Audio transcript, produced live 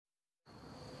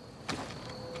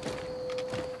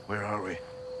Where are we?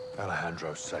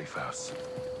 Alejandro's safe house.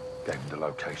 Gave him the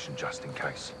location just in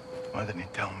case. Why didn't he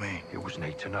tell me? It was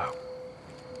need to know.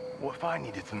 What if I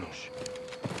needed to know?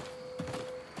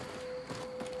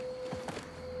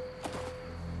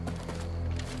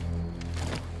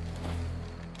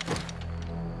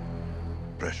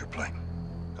 Pressure plate.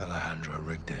 Alejandro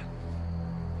rigged it.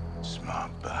 Smart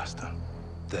bastard.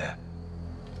 There.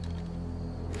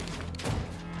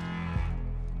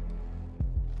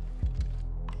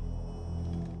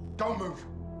 Don't move.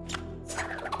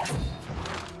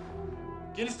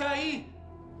 ¿Quién está ahí?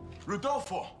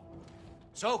 Rodolfo!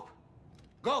 Soap.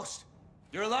 Ghost.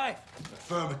 You're alive.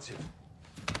 Affirmative.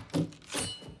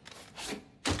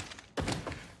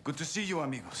 Good to see you,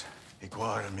 amigos.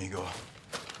 Igual, amigo.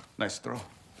 Nice throw.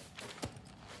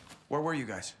 Where were you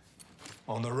guys?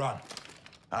 On the run.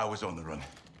 I was on the run.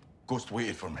 Ghost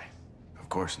waited for me. Of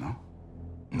course, no?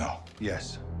 No.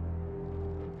 Yes.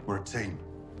 We're a team.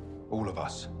 All of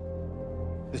us.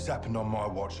 This happened on my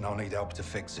watch and I'll need help to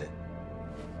fix it.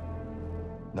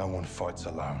 No one fights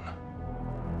alone.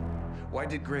 Why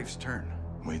did Graves turn?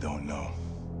 We don't know.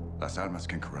 Las Almas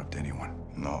can corrupt anyone.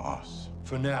 Not us.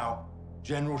 For now,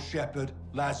 General Shepard,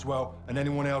 Laswell, and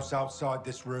anyone else outside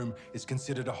this room is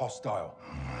considered a hostile.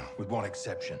 With one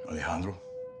exception. Alejandro?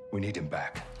 We need him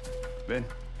back. Ben.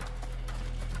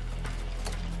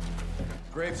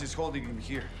 Graves is holding him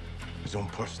here. His own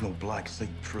personal black site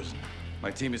prison. My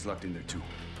team is locked in there too.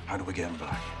 How do we get him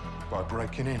back? By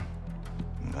breaking in.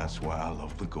 And that's why I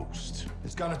love the Ghost.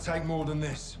 It's gonna take more than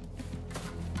this.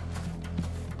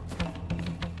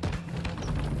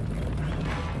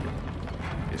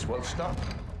 It's well stocked.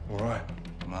 All right.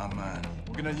 My man.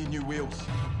 We're gonna need new wheels.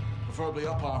 Preferably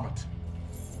up-armored.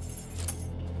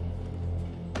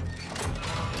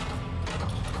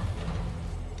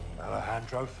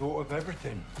 Alejandro thought of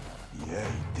everything. Yeah,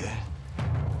 he did.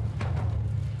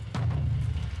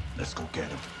 Let's go get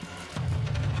him.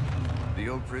 The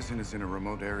old prison is in a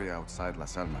remote area outside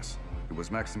Las Almas. It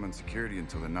was maximum security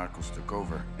until the narcos took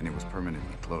over, and it was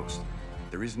permanently closed.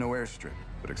 There is no airstrip,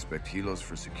 but expect helos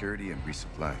for security and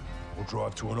resupply. We'll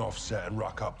drive to an offset and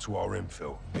ruck up to our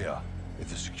infill. Here. If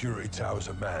the security towers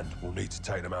are manned, we'll need to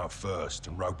take them out first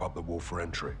and rope up the wall for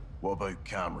entry. What about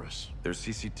cameras? There's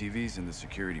CCTVs in the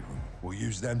security room. We'll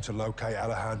use them to locate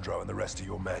Alejandro and the rest of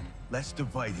your men. Let's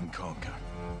divide and conquer.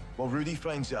 While Rudy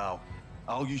finds out,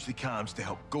 I'll use the cams to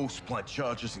help Ghost plant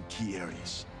charges in key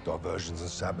areas. Diversions and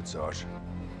sabotage.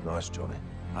 Nice, Johnny.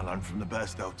 I learned from the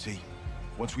best, LT.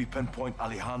 Once we pinpoint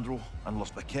Alejandro and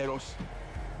Los Vaqueros,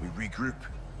 we regroup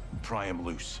and pry him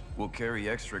loose. We'll carry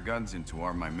extra guns in to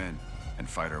arm my men and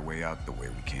fight our way out the way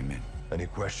we came in. Any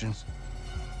questions?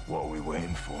 What are we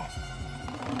waiting for?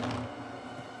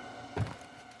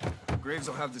 Graves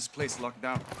will have this place locked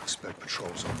down. Expect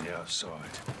patrols on the outside.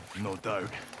 No doubt.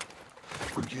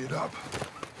 We're geared up.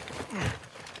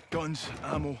 Guns,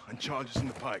 ammo, and charges in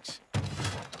the pikes.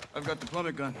 I've got the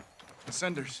plummet gun. The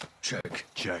senders. Check.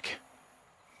 Check.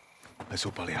 Let's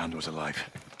hope Alejandro's alive.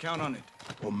 Count on it.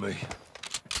 On me.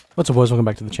 What's up, boys? Welcome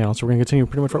back to the channel. So we're gonna continue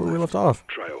pretty much right where we left off.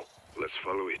 Trail. Let's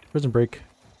follow it. Prison break.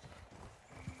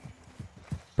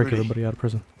 Break Rudy. everybody out of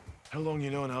prison. How long you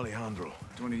known Alejandro?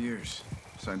 20 years.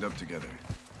 Signed up together.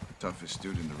 Toughest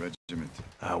dude in the regiment.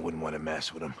 I wouldn't want to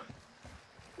mess with him.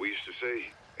 We used to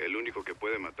say, el único que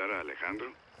puede matar a Alejandro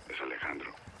es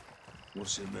Alejandro.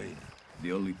 What's it mean?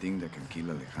 The only thing that can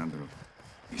kill Alejandro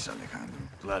is Alejandro.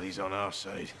 Glad he's on our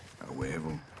side. A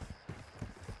huevo.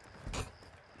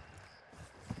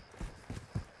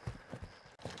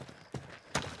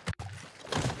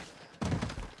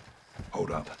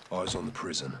 Hold up. Eyes on the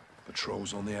prison.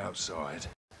 Patrols on the outside.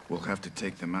 We'll have to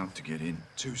take them out to get in.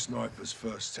 2 snipers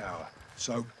first tower.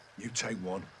 So, you take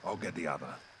one, I'll get the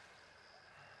other.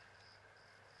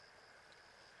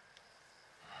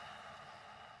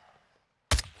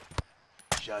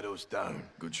 Shadows down.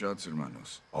 Good shots,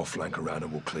 hermanos. I'll flank around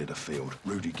and we'll clear the field.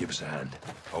 Rudy, give us a hand.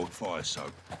 Hold fire,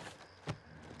 Soap.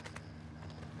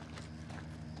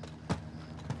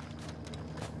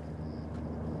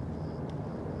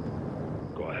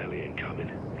 Got a heli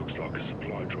incoming. Looks like a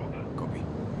supply drop. Copy.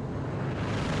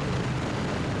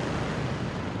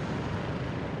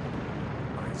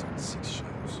 Eyes on 6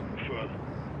 shadows. Firm.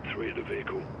 3 at the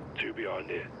vehicle. 2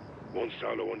 behind it. 1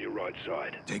 solo on your right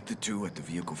side. Take the 2 at the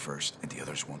vehicle first, and the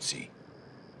others won't see.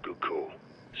 Good call.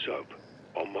 Soap.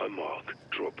 On my mark,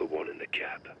 drop the 1 in the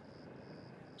cab.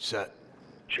 Set.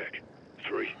 Check.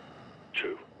 3,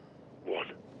 2,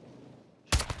 1.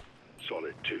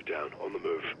 Solid. 2 down. On the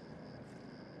move.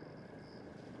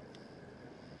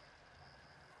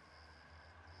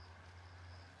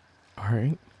 All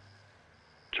right.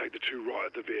 Take the 2 right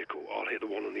at the vehicle. I'll hit the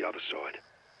 1 on the other side.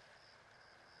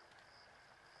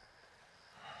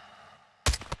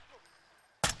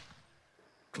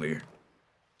 Clear.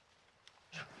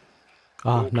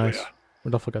 Ah, All nice. clear. We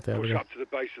definitely got the Push elevator. up to the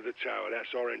base of the tower. That's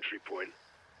our entry point.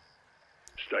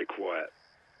 Stay quiet.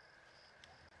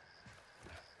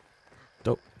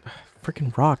 Dope.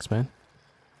 Freaking rocks, man.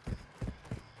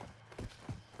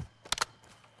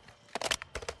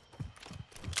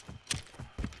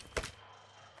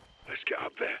 Let's get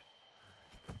up there.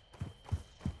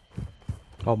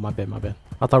 Oh, my bad, my bad.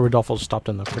 I thought Rodolfo stopped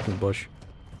in the freaking bush.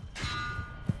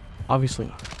 Obviously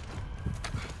not.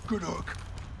 Good hook.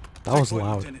 That was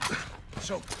loud.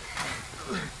 So.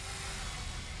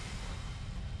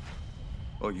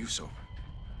 Oh, you so.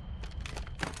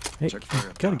 Hey, Check you fire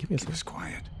up gotta top. give me a Keep second. us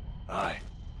quiet. Aye.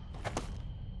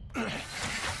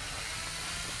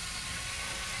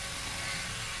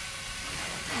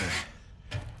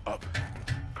 Up.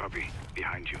 Copy.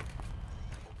 Behind you.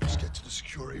 Let's get to the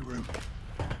security room.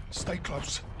 Stay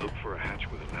close. Look for a hatch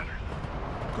with a ladder.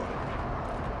 Got it.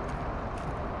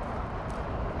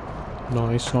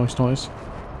 Nice, nice, nice.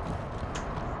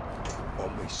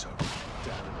 On me, son.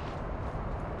 Down.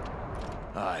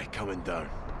 Aye, coming down.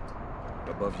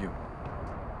 Above you.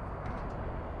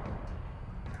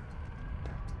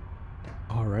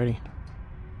 Alrighty.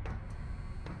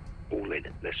 All in.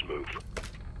 Let's move.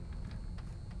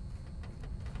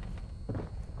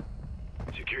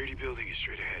 Security building is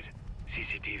straight ahead.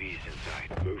 CCTV is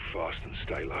inside. Move fast and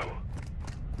stay low.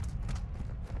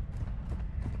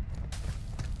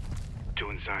 Two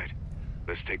inside.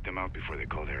 Let's take them out before they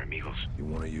call their amigos. You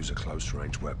want to use a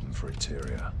close-range weapon for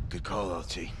interior? Good call,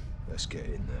 LT. Let's get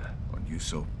in there. On you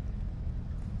so.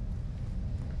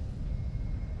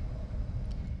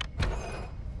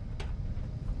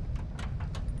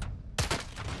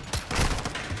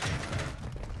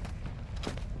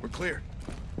 We're clear.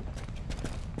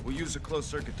 We'll use a closed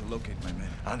circuit to locate my men.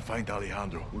 And find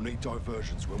Alejandro. We'll need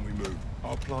diversions when we move.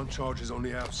 I'll plant charges on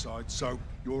the outside, so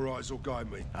your eyes will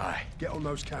guide me. Aye. Get on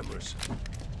those cameras.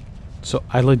 So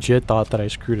I legit thought that I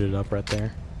screwed it up right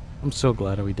there. I'm so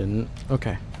glad we didn't.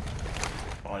 Okay.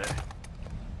 On it.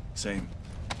 Same.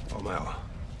 I'm out.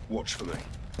 Watch for me.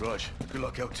 Raj, good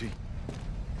luck, LT.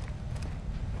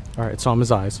 Alright, so I'm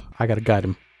his eyes. I gotta guide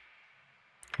him.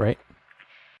 Right?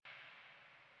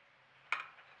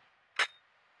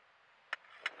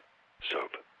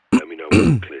 Soap, let me know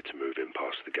when we're clear to move in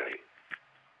past the gate.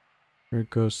 Here it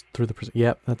goes through the prison.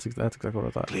 Yep, that's exactly what I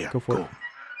thought. Clear. Go for it.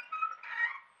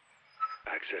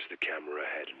 Access the camera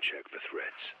ahead and check for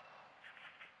threats.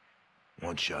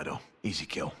 One shadow. Easy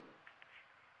kill.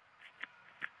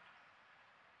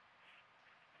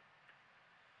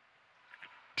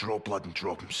 Draw blood and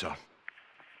drop him, sir.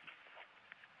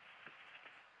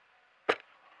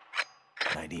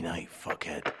 99,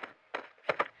 fuckhead.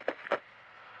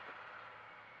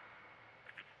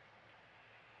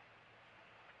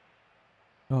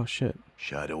 Oh shit.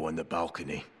 Shadow on the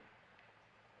balcony.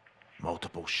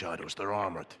 Multiple shadows. They're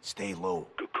armored. Stay low.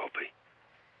 Good copy.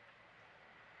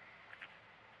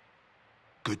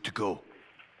 Good to go.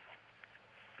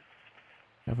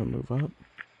 Have him move up.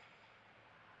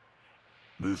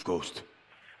 Move, Ghost.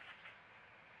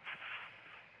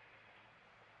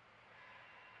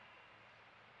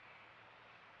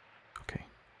 Okay.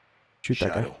 Shoot that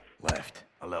guy. Shadow. Left.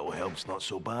 A little help's not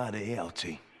so bad, eh, LT?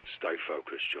 Stay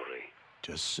focused, Johnny.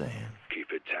 Just saying.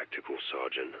 Keep it tactical,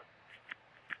 Sergeant.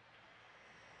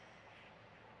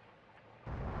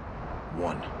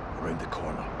 One. Around the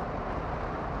corner.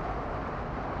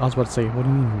 I was about to say, what do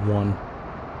you mean one?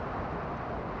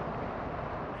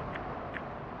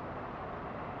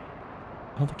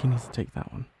 I don't think he needs to take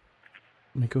that one.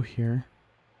 Let me go here.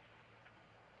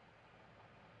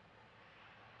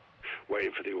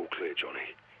 Waiting for the all clear,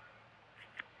 Johnny.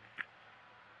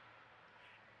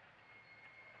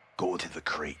 Go to the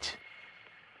crate.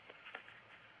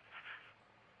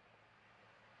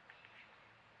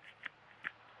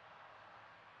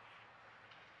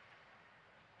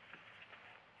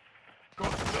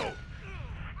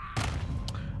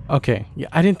 Okay, yeah,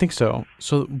 I didn't think so.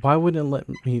 So why wouldn't it let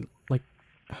me, like...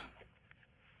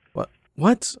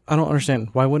 What? I don't understand.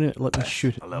 Why wouldn't it let me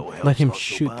shoot it? Let him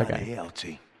shoot the guy.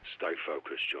 Stay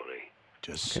focused, Johnny.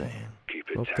 Just saying.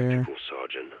 Keep it Up there. tactical,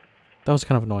 Sergeant. That was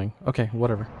kind of annoying. Okay,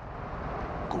 whatever.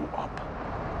 Go up.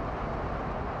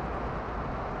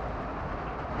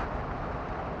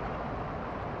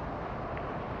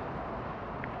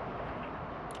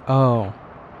 Oh.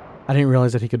 I didn't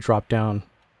realize that he could drop down.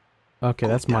 Okay,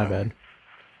 Go that's my down. bad.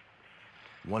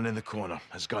 One in the corner.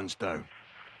 His gun's down.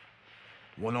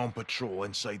 One on patrol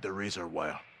inside the razor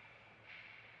wire.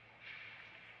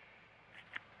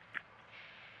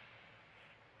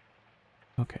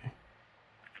 Okay.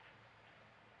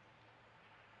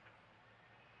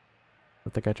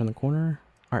 Let that guy turn the corner.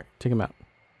 Alright, take him out.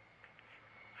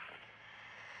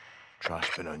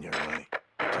 Trash bin on your right.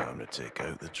 Time to take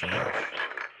out the trash.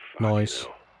 Nice.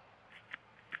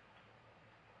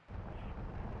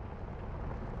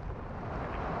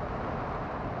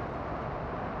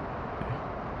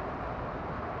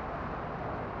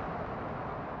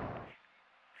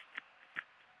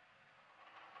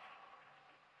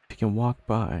 If you can walk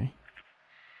by.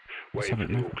 Wait Let's have for a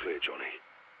the knife. all clear, Johnny.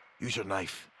 Use your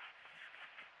knife.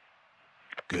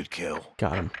 Good kill.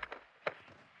 Got him.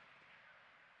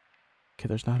 Okay,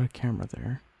 there's not a camera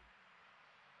there.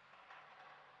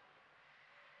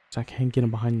 So I can't get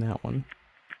him behind that one.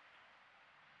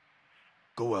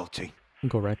 Go, LT.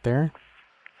 Go right there.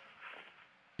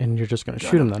 And you're just gonna Got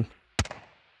shoot him him. then.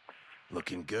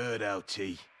 Looking good,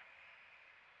 LT.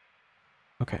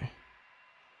 Okay.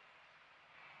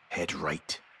 Head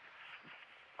right.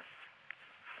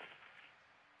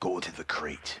 Go to the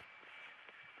crate.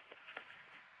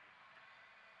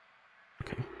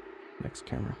 Okay. Next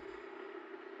camera.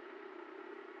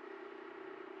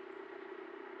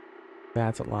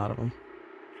 That's a lot of them.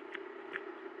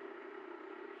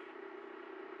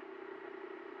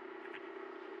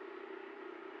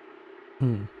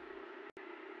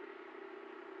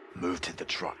 Move to the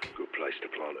truck. Good place to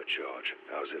plant a charge.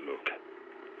 How's it look?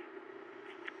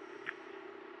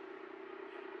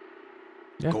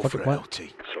 Yeah, Go flip for it it, plant. LT.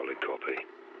 Solid copy.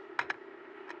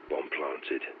 Bomb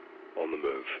planted. On the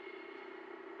move.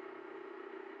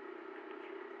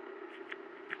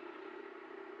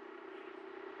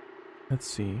 Let's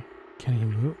see. Can he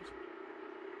move?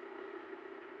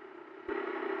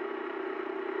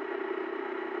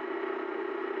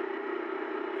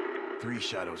 Three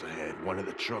shadows ahead. One at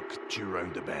the truck, two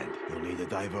round the bend. You'll need a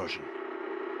diversion.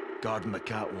 Guarding the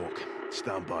catwalk.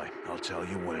 Stand by. I'll tell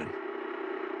you when.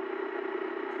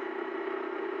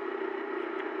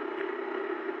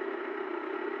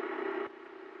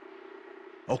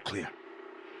 All clear.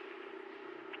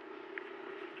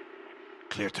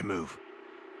 Clear to move.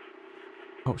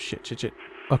 Oh shit, shit, shit.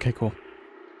 Okay, cool.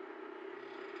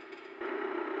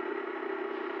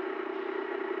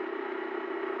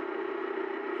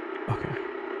 Okay.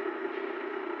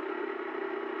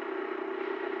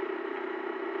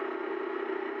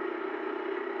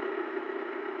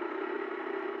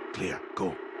 Clear.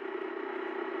 Go.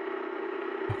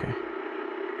 Okay.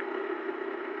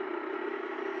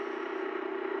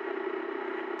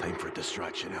 Time for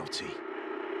distraction, LT.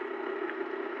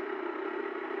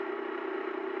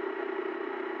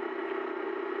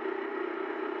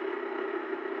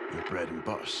 Your bread and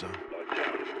butter, son. Lights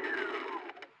out.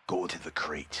 Go to the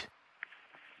crate.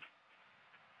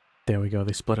 There we go.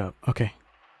 They split up. Okay.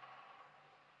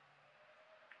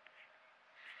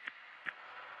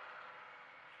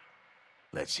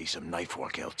 Let's see some knife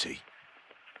work, LT.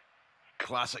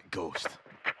 Classic Ghost.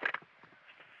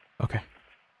 Okay.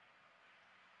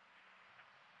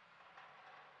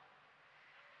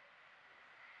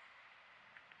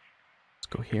 Let's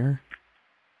go here.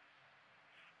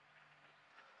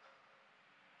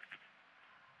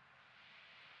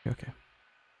 Okay.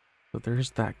 So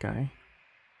there's that guy.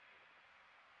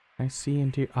 Can I see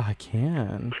into... Oh, I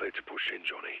can. Clear to push in,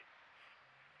 Johnny.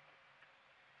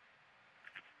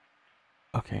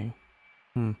 Okay.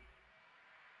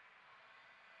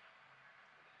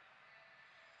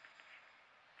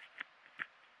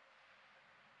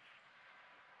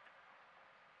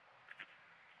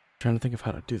 Trying to think of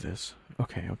how to do this.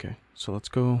 Okay, okay. So let's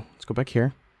go back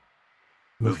here.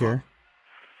 Move Move up. here.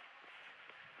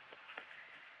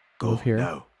 Go Move here.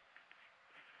 now.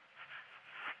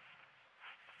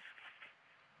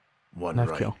 One Knife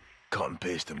right. kill. Cut and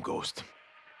paste him, Ghost.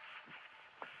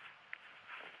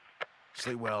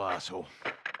 Sleep well, asshole.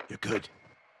 You're good.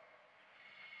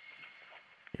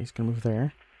 He's gonna move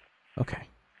there. Okay.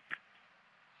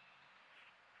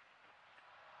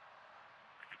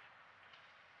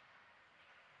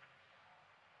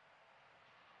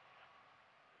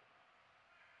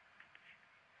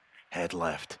 Head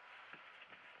left.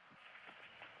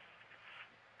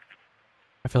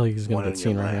 I feel like he's gonna One get on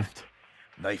seen your right here. left.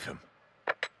 Knife him.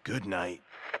 Good night.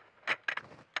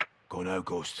 Go now,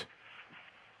 Ghost.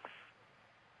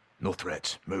 No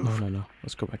threats. Move. No, no, no.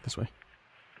 Let's go back this way.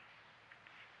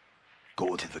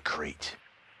 Go to the crate.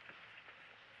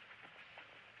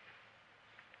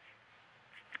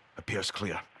 Appears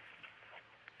clear.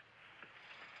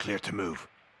 Clear to move.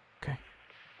 Okay.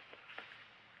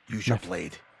 Use your Knife.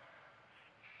 blade.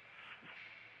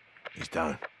 He's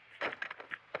down.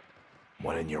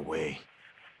 One in your way.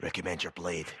 Recommend your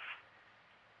blade.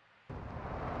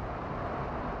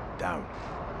 Down.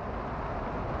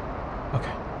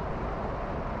 Okay.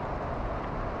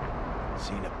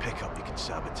 Seen a pickup you can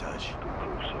sabotage. Good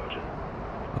call, Sergeant.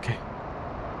 Okay.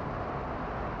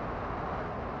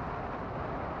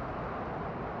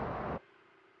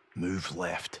 Move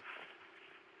left.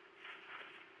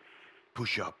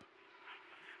 Push up.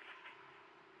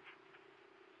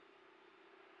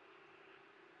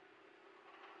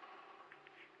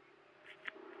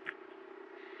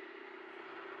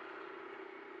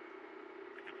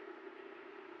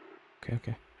 Okay,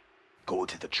 okay. Go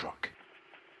to the truck.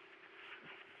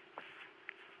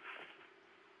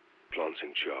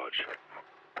 Planting charge.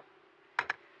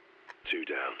 2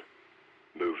 down.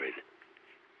 Moving.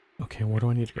 Okay, where do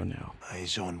I need to go now?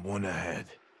 Eyes on one ahead.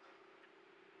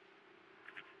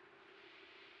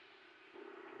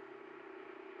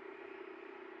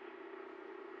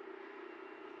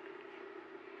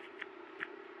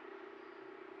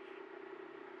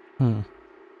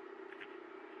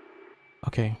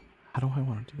 Okay, how do I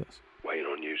want to do this? Waiting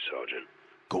on you, Sergeant.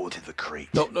 Go to the crate.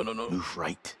 No. Move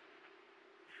right.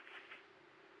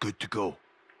 Good to go.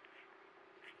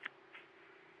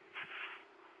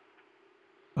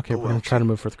 Okay, we're gonna try to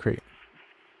move for the crate.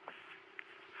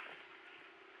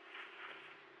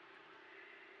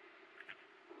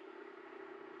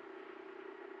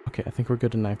 Okay, I think we're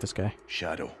good to knife this guy.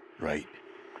 Shadow, right.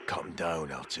 Cut him down,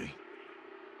 LT.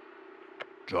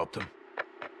 Dropped him.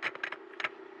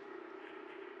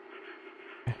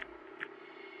 Okay.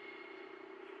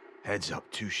 Heads up,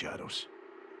 2 shadows.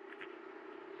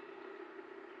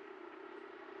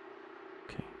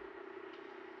 Okay.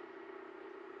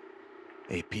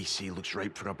 APC looks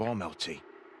ripe for a bomb, LT.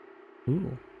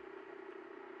 Ooh.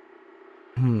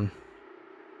 Advise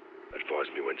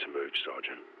me when to move,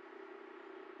 Sergeant.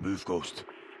 Move, Ghost.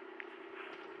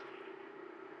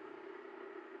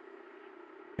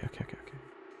 Okay.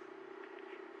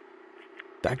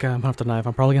 That guy I'm gonna have to knife.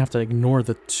 I'm probably gonna have to ignore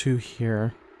the 2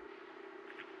 here.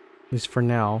 At least for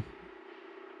now.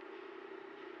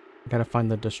 I gotta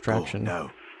find the distraction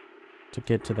to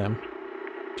get to them.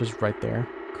 Just right there.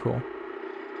 Cool.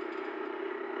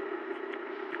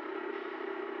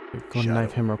 Go and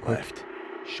knife him real quick. Left.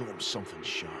 Show him something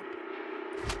sharp.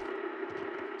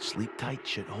 Sleep tight,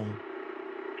 shithole.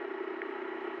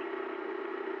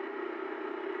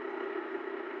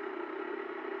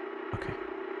 Okay.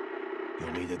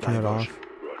 You'll need a Turn it off. diversion.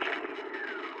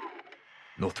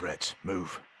 No threats.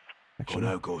 Move. Actually, Go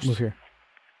now, Ghost. move here.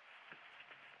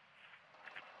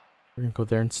 We're gonna go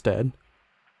there instead.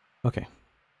 Okay.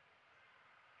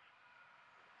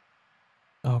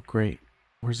 Oh, great.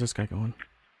 Where's this guy going?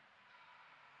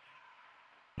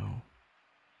 Oh.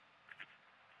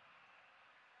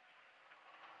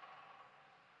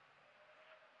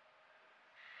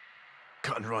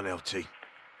 Cut and run, LT.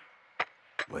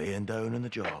 Laying down on the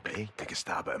job, eh? Take a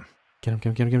stab at him. Get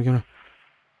him.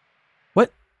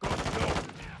 What?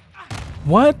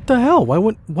 What the hell? Why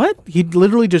would... What? He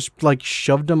literally just, like,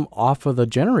 shoved him off of the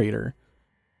generator.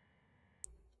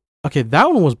 Okay, that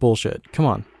one was bullshit. Come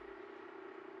on.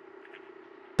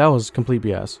 That was complete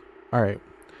BS. Alright.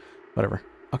 Whatever.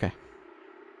 Okay.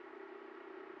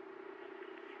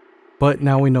 But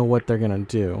now we know what they're gonna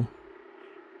do.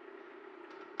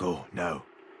 Go, now.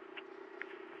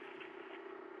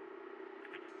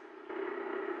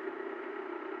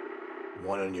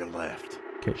 One on your left.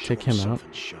 Okay, Show take him out.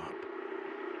 something sharp.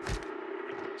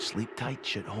 Sleep tight,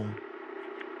 shithole.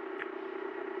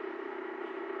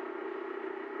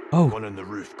 Oh, One on the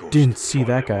roof, Ghost. didn't see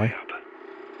that Way guy. up.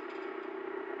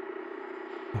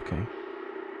 Okay,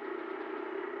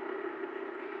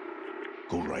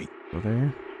 Go right. go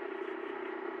there.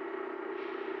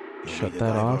 You'll Shut need a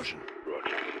that off. diversion.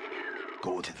 Roger.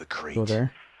 Go to the crate. Go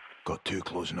there. Got 2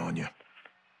 closing on you.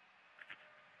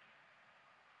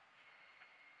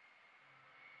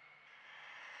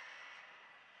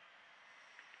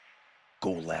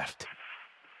 Go left.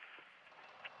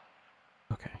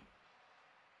 Okay.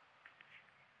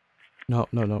 No,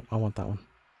 I want that one.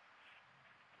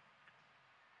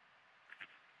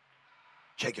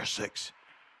 Check your 6.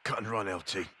 Cut and run,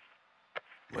 LT.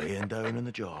 Laying down on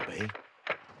the job, eh?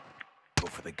 Go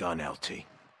for the gun, LT.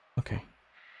 Okay,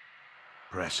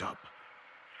 Press up.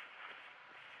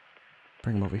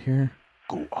 bring him over here.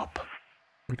 Go up.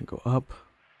 We're gonna go up.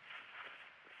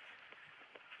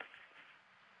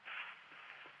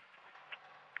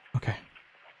 Okay,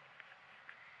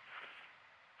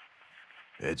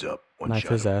 Heads up. One knife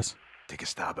shadow. his ass. Take a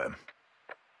stab at him.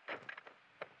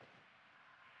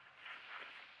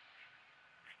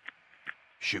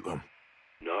 Shoot him.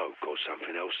 No, got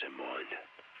something else in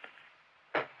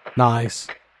mind. Nice.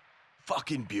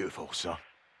 Fucking beautiful, sir.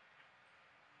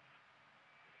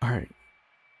 Alright,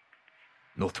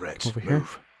 No threats. Over here?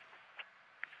 Move.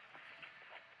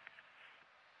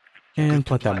 And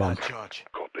plant that bomb. Charge.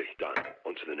 Copy. Done.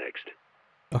 On to the next.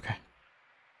 Okay.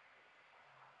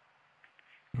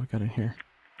 What do we got in here?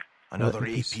 Another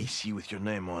APC. APC with your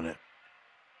name on it.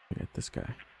 We got this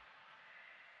guy.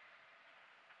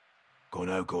 Go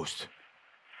now, Ghost.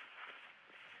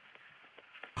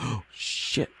 Oh,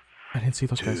 shit. I didn't see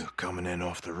those Two guys. coming in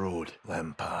off the road. Let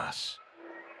 'em pass.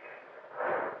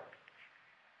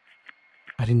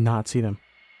 I did not see them.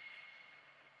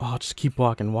 Oh, just keep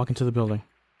walking. Walk into the building.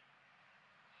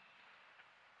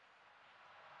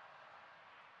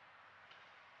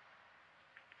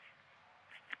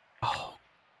 Oh,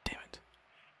 damn it.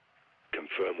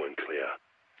 Confirm when clear.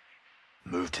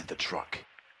 Move to the truck.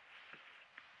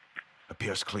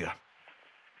 Appears clear.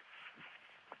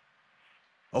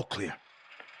 All clear.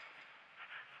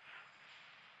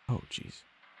 Oh, jeez.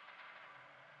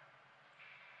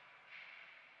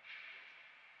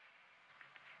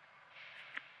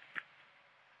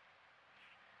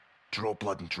 Draw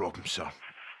blood and drop him, sir.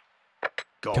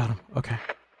 Go. Got him. Okay.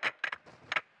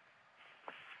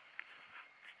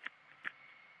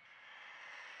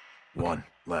 One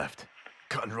left.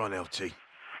 Cut and run, LT.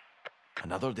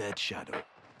 Another dead shadow.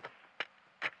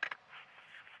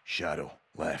 Shadow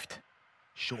left.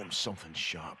 Show him something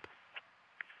sharp.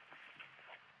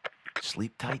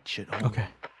 Sleep tight, shithole. Okay.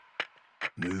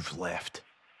 Move left.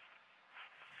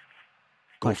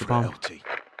 Go Like for the bomb. it, LT.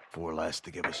 4 less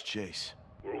to give us chase.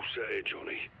 We're all set here,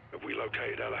 Johnny. Have we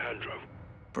located Alejandro?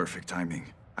 Perfect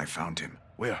timing. I found him.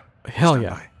 Where? Hell Stand yeah.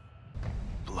 by.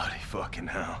 Bloody fucking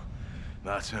hell.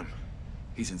 That's him.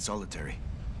 He's in solitary.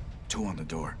 2 on the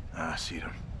door. I see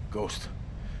him. Ghost.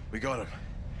 We got him.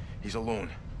 He's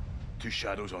alone. 2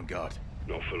 shadows on guard.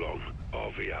 Not for long.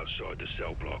 RV outside the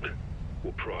cell block.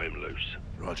 We'll pry him loose.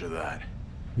 Roger that.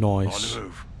 Nice. On the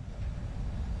move.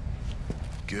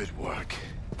 Good work.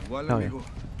 Igual, Hell yeah. amigo.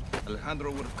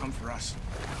 Alejandro would have come for us.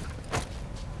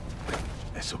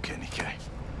 Eso que ni qué.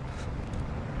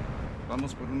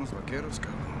 Vamos por unos vaqueros,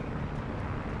 cabrón.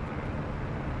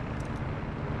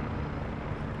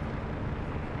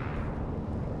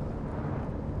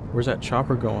 Where's that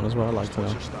chopper going is what I'd like to know.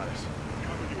 What's your status?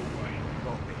 Coming your way.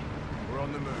 Copy. We're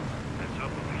on the move. Heads up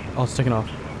with me. Oh, it's taking off.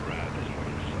 Brad is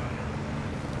on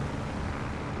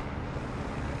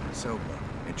the side. Cell block.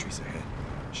 Entries ahead.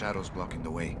 Shadows blocking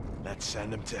the way. Let's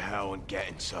send him to hell and get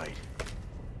inside.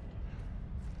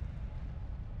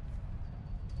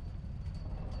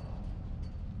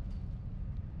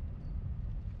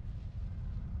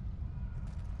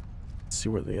 Let's see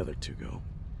where the other 2 go.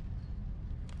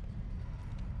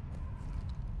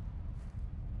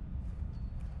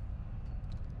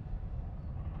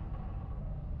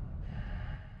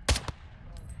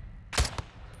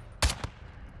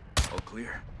 All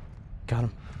clear. Got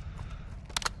him.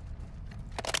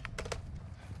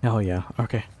 Hell yeah.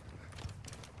 Okay.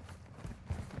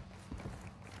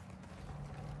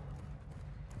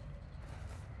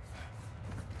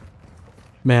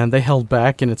 Man, they held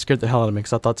back and it scared the hell out of me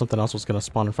because I thought something else was going to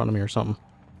spawn in front of me or something.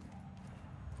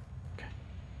 Okay.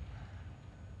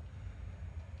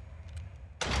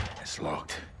 It's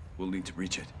locked. We'll need to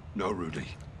reach it. No, Rudy.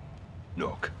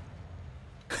 Knock.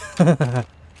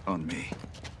 On me.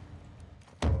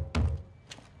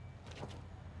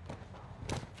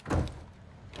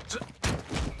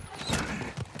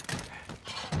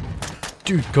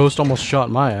 Dude, Ghost almost shot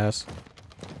my ass.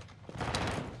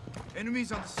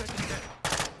 Enemies on the second deck.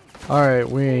 Alright,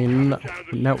 we ain't...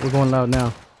 No, we're going loud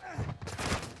now.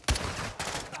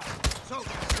 So, we'll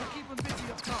keep them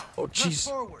busy up top. Oh, jeez.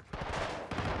 Forward.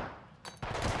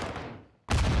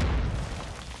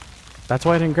 That's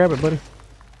why I didn't grab it, buddy.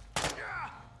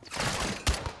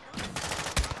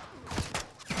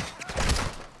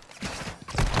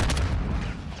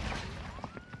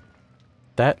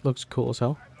 That looks cool as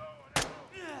hell.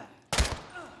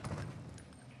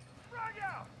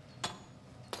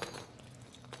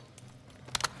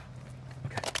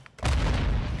 Okay.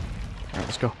 Alright,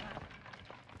 let's go.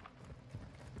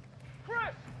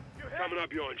 Coming up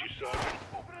behind you, Sergeant.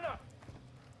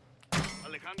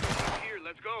 Alejandro's up here.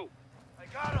 Let's go.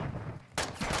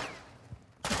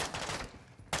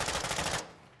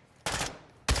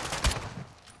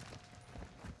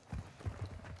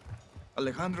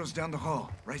 Alejandro's down the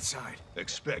hall. Right side.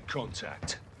 Expect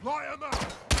contact. Light him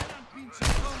up!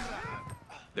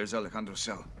 There's Alejandro's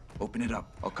cell. Open it up.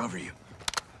 I'll cover you.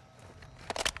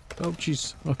 Oh,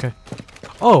 jeez. Okay.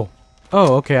 Oh!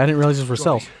 Oh, okay. I didn't realize this were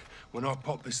Johnny, cells. when I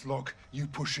pop this lock, you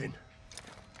push in.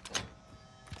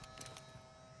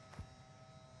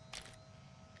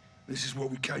 This is what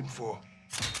we came for.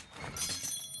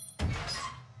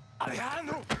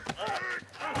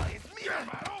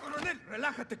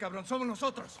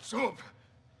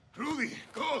 Rudy,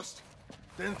 Ghost!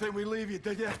 Didn't think we'd leave you,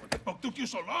 did ya? What took you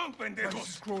so long, pendejos? This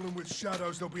is crawling with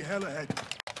shadows, there'll be hell ahead.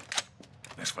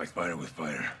 Let's fight fire with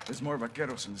fire. There's more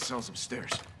vaqueros in the cells upstairs.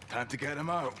 Time to get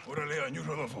him out. Órale, on you,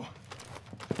 Rodolfo.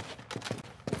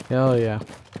 Hell yeah.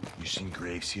 You seen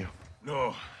Graves here?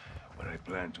 No, but I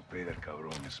plan to pay that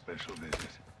cabron a special visit.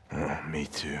 Me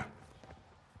too.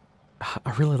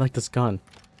 I really like this gun.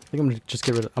 I think I'm gonna just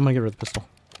get rid of. I'm gonna get rid of the pistol.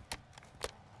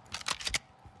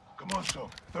 Come on, so.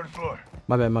 Third floor.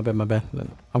 My bad.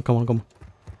 I'm coming.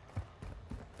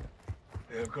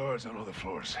 They have guards on all the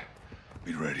floors.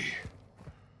 Be ready.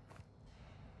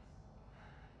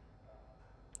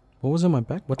 What was in my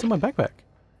back? What's in my backpack?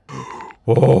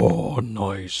 Oh,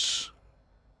 nice.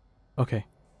 Okay.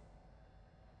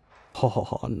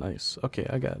 Oh, nice. Okay,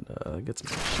 I got get some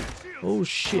shit. Oh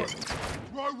shit.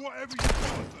 Roy, whatever you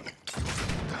want.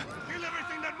 Kill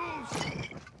everything that moves.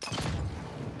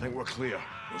 Think we're clear.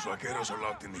 Los vaqueros are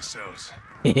locked in these cells.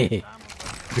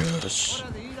 Yes.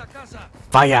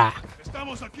 Fire.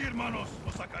 Estamos aquí, hermanos.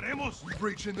 Los sacaremos. We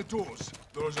breach in the doors.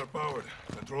 Doors are powered.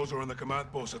 Controls are on the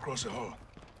command post across the hall.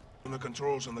 On the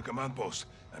controls on the command post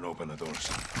and open the doors.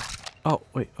 Oh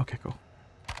wait. Okay, cool.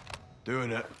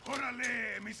 Doing it.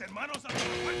 Órale, mis hermanos a los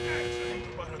puentes.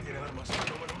 Tu padre tiene armas. No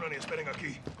me unan y esperen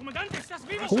aquí. Comandante, ¿estás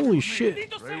vivo? Holy shit.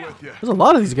 Right with you. There's a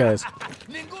lot of these guys.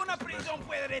 Ninguna prisión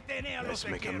puede detener a Let's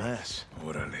los make a vaqueros. mess.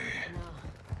 Órale.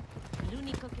 El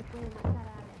único que puede matar a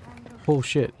Alejandro. Oh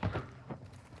shit.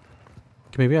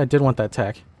 Okay, maybe I did want that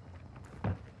tack.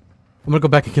 I'm gonna go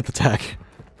back and get the tack.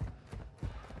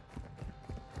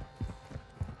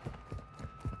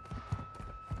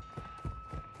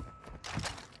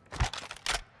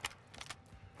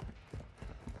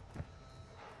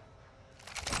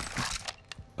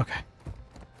 Okay.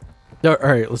 All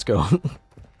right, let's go.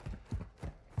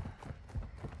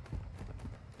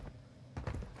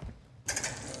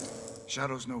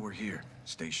 Shadows know we're here.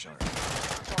 Stay sharp.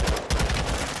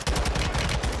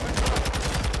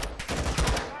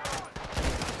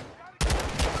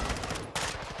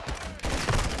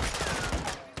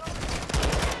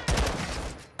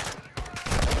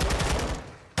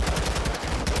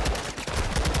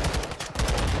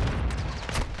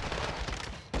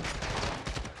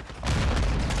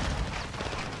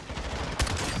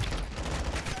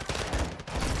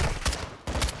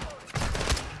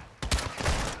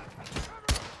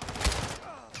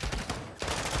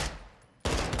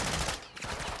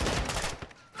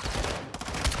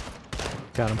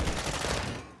 Got him.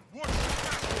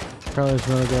 Probably there's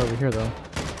another guy over here though.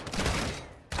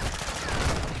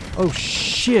 Oh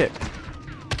shit!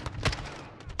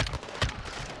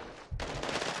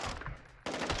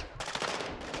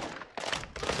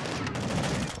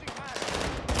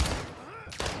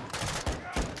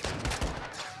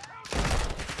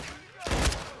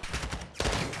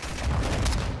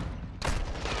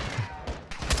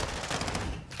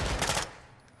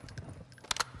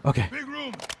 Okay. Big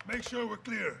room. Make sure we're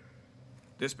clear.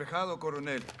 Despejado,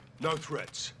 Coronel. No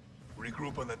threats.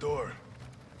 Regroup on the door.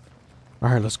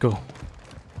 Alright, let's go.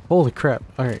 Holy crap.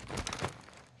 Alright.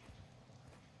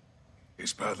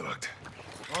 It's padlocked.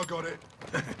 I got it.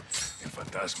 El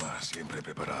fantasma siempre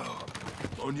preparado.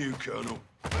 On you, Colonel.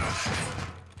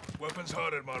 Weapons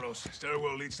hard, hermanos.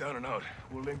 Stairwell leads down and out.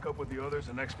 We'll link up with the others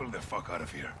and expel the fuck out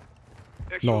of here.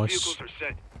 Extra Nice. vehicles are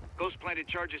set. Ghost planted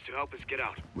charges to help us get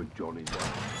out. With Johnny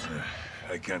down.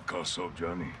 I can't call soap,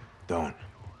 Johnny. Don't.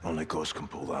 Only Ghost can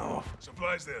pull that off.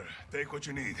 Supplies there. Take what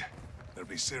you need. There'll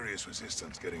be serious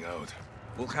resistance getting out.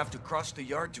 We'll have to cross the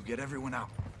yard to get everyone out.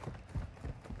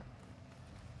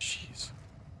 Jeez.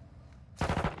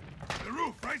 The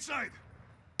roof, right side.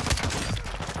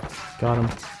 Got him.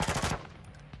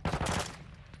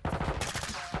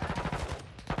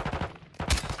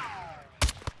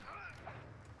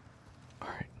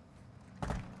 Alright.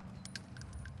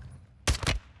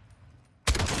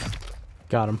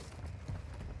 Got him.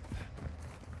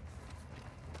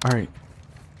 Alright.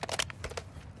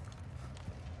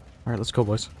 Alright, let's go,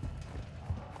 boys.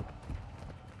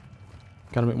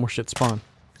 Gotta make more shit spawn.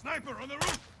 Sniper on the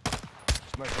roof.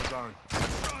 Sniper down.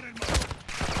 Shot in, man.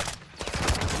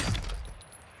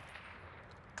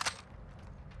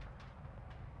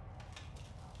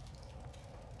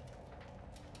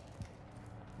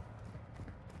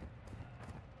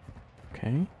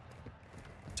 Okay.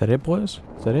 Is that it, boys?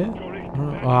 Is that it?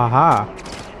 Aha!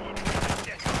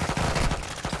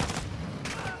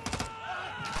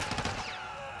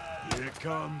 Here it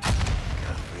comes.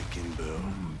 Freaking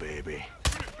boom, baby.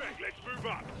 Let's move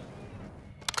up.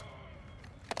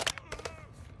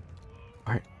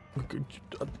 Alright.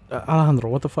 Alejandro,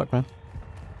 what the fuck, man?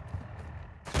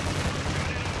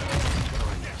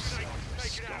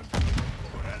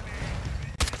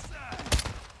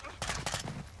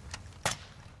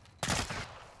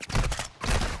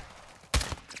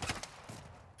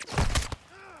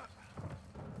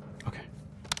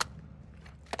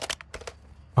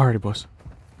 Alrighty, boys.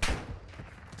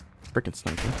 Frickin'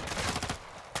 sniper.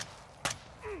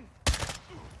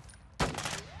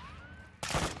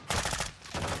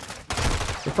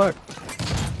 Good fuck.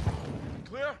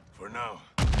 Clear? For now.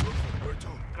 Where to?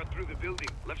 Cut through the building,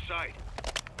 left side.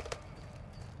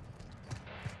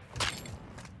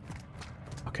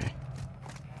 Okay.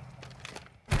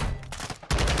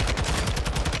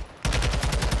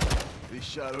 These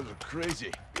shadows are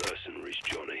crazy. Mercenaries,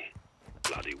 Johnny.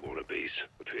 Bloody wannabes.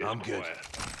 Appears I'm good. quiet.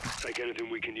 Take anything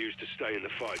we can use to stay in the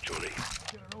fight, Johnny.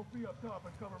 Get an OP up top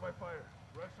and cover my fire.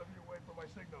 Rest of you wait for my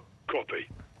signal. Copy.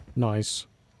 Nice.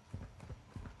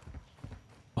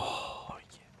 Oh,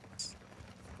 yes.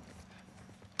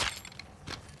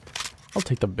 I'll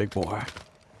take the big boy.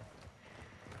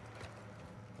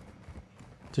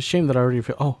 It's a shame that I already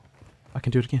feel. Oh, I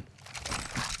can do it again.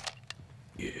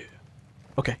 Yeah.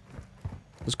 Okay.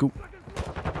 Let's go.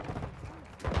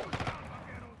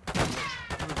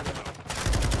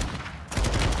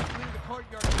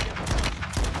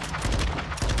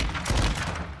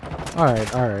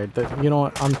 Alright, alright. You know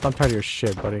what? I'm tired of your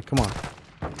shit, buddy. Come on.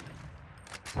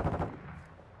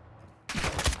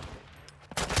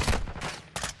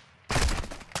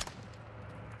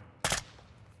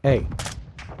 Hey.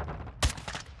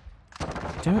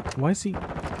 Damn it. Why is he...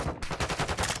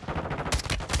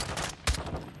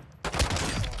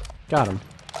 Got him.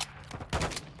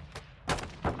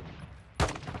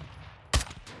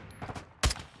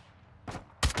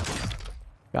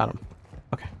 Got him.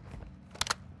 Okay.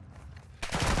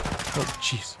 Oh,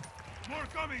 jeez. More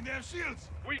coming, they have shields.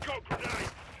 We got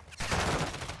grenades.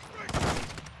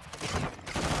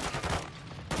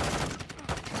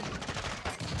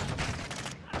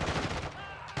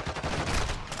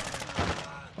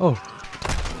 Oh.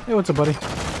 Hey, what's up, buddy?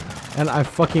 And I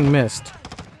fucking missed.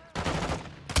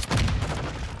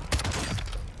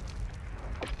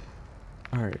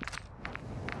 Alright.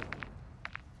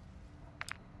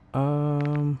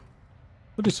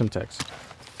 We'll do some text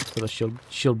for the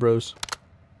shield bros.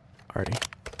 Alrighty.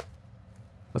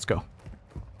 Let's go.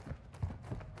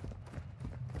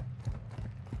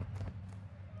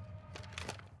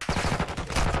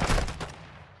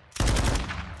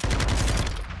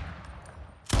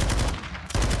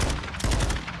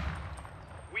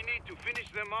 We need to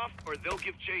finish them off or they'll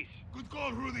give chase. Good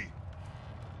call, Rudy.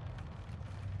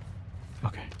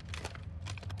 Okay.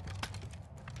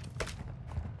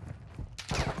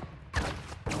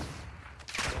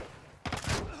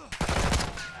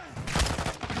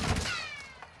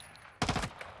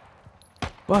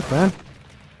 Fuck, man.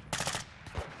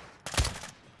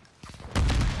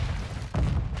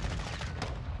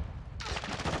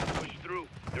 Push through.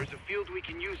 There's a field we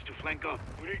can use to flank up.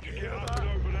 We need to get up and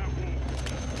over that wall.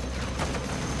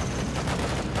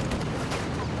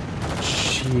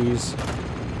 Jeez.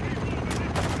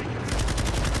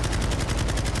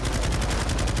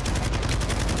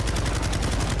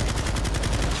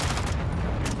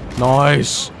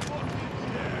 Nice.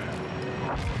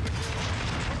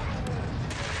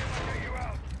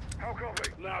 How copy?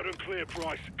 Loud and clear,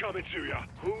 Price. Coming to ya.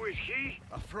 Who is he?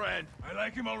 A friend. I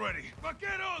like him already.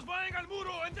 Vaqueros, vayan al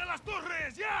muro entre las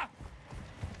torres, yeah?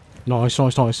 Nice,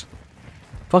 nice, nice.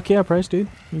 Fuck yeah, Price, dude.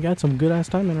 You got some good ass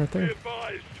timing right Be there.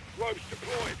 advised. Ropes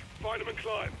deployed. Find them and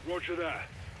climb. Roger that.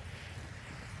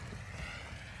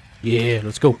 Yeah,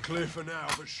 let's go. Clear for now,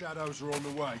 but shadows are on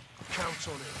the way. Count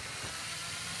on it.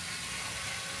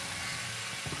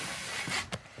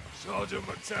 Sergeant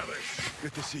McTavish.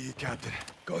 Good to see you, Captain.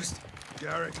 Ghost.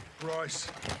 Garrick, Bryce.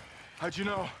 How'd you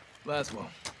know? Laswell.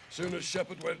 Soon as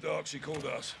Shepard went dark, she called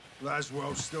us.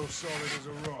 Laswell's still solid as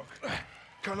a rock.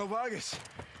 Colonel Vargas.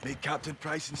 Meet Captain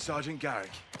Price and Sergeant Garrick.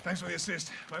 Thanks for the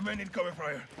assist. My men need cover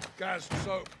fire. Gas,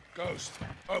 soap, Ghost.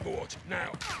 Overwatch,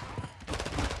 now.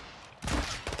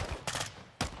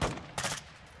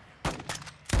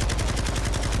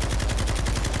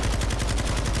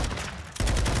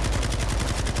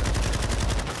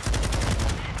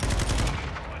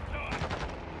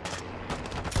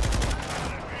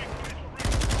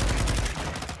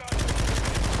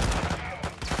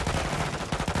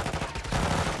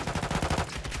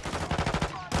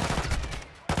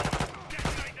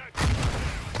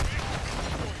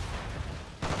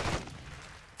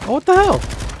 Oh, what the hell?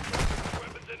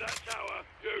 Weapons in that tower.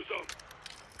 Use them.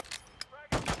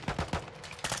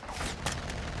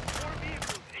 More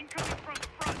vehicles incoming from the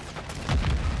front.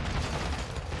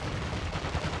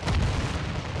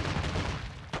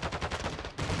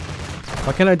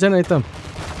 Why can't I detonate them?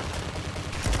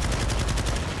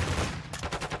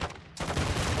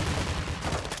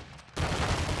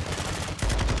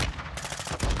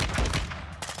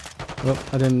 Oh,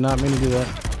 I did not mean to do that.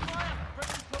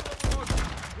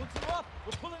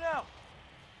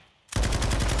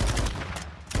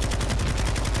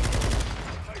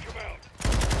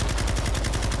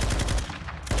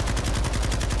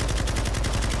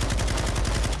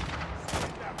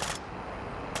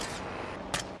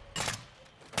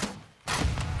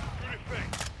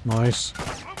 Nice.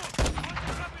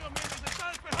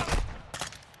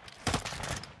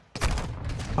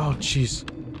 Oh, jeez.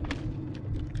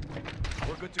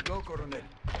 We're good to go, Coronel.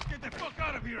 Get the fuck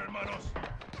out of here, hermanos.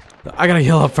 I gotta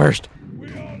heal up first.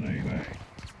 We all leave, eh?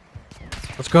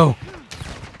 Let's go.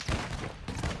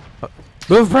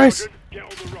 Move, Price! Get on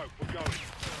the rope. We're going.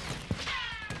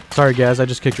 Sorry, guys. I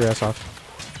just kicked your ass off.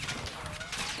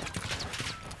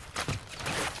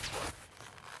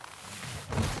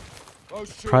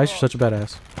 Price, you're such a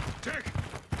badass. Check.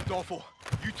 Adolfo,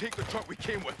 you take the truck we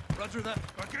came with. Roger that.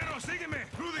 Vaquero, sígueme.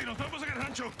 Rudy, nos vamos en el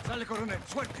rancho. Sale, Coronel.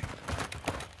 Suerte.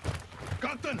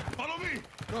 Captain, follow me.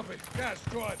 Copy. Gas,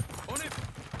 drive. On it.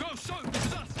 Go, shoot. This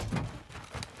is us.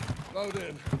 Load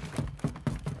in.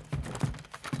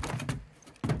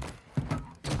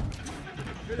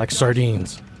 Like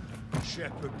sardines.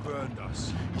 Shepard burned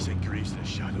us. He sent Graves to the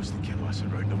shadows to kill us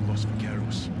and round up Los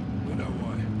Vaqueros. We know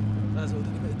why. That's what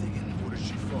they're digging. What did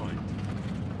she find?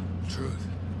 Truth.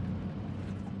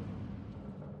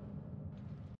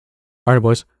 Alright,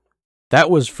 boys. That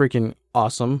was freaking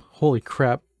awesome. Holy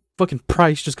crap. Fucking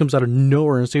Price just comes out of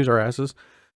nowhere and saves our asses.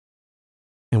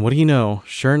 And what do you know?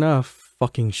 Sure enough,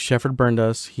 fucking Shepard burned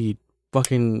us. He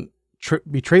fucking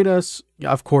betrayed us.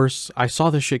 Of course, I saw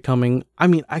this shit coming. I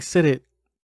mean, I said it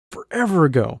forever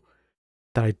ago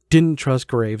that I didn't trust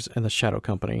Graves and the Shadow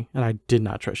Company. And I did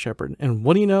not trust Shepard. And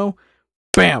what do you know?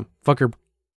 Bam! Fucker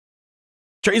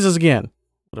betrays us again.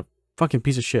 What a fucking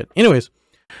piece of shit. Anyways,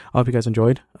 I hope you guys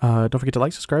enjoyed. Don't forget to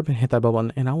like, subscribe, and hit that bell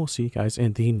button. And I will see you guys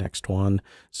in the next one.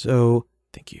 So,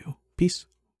 thank you. Peace.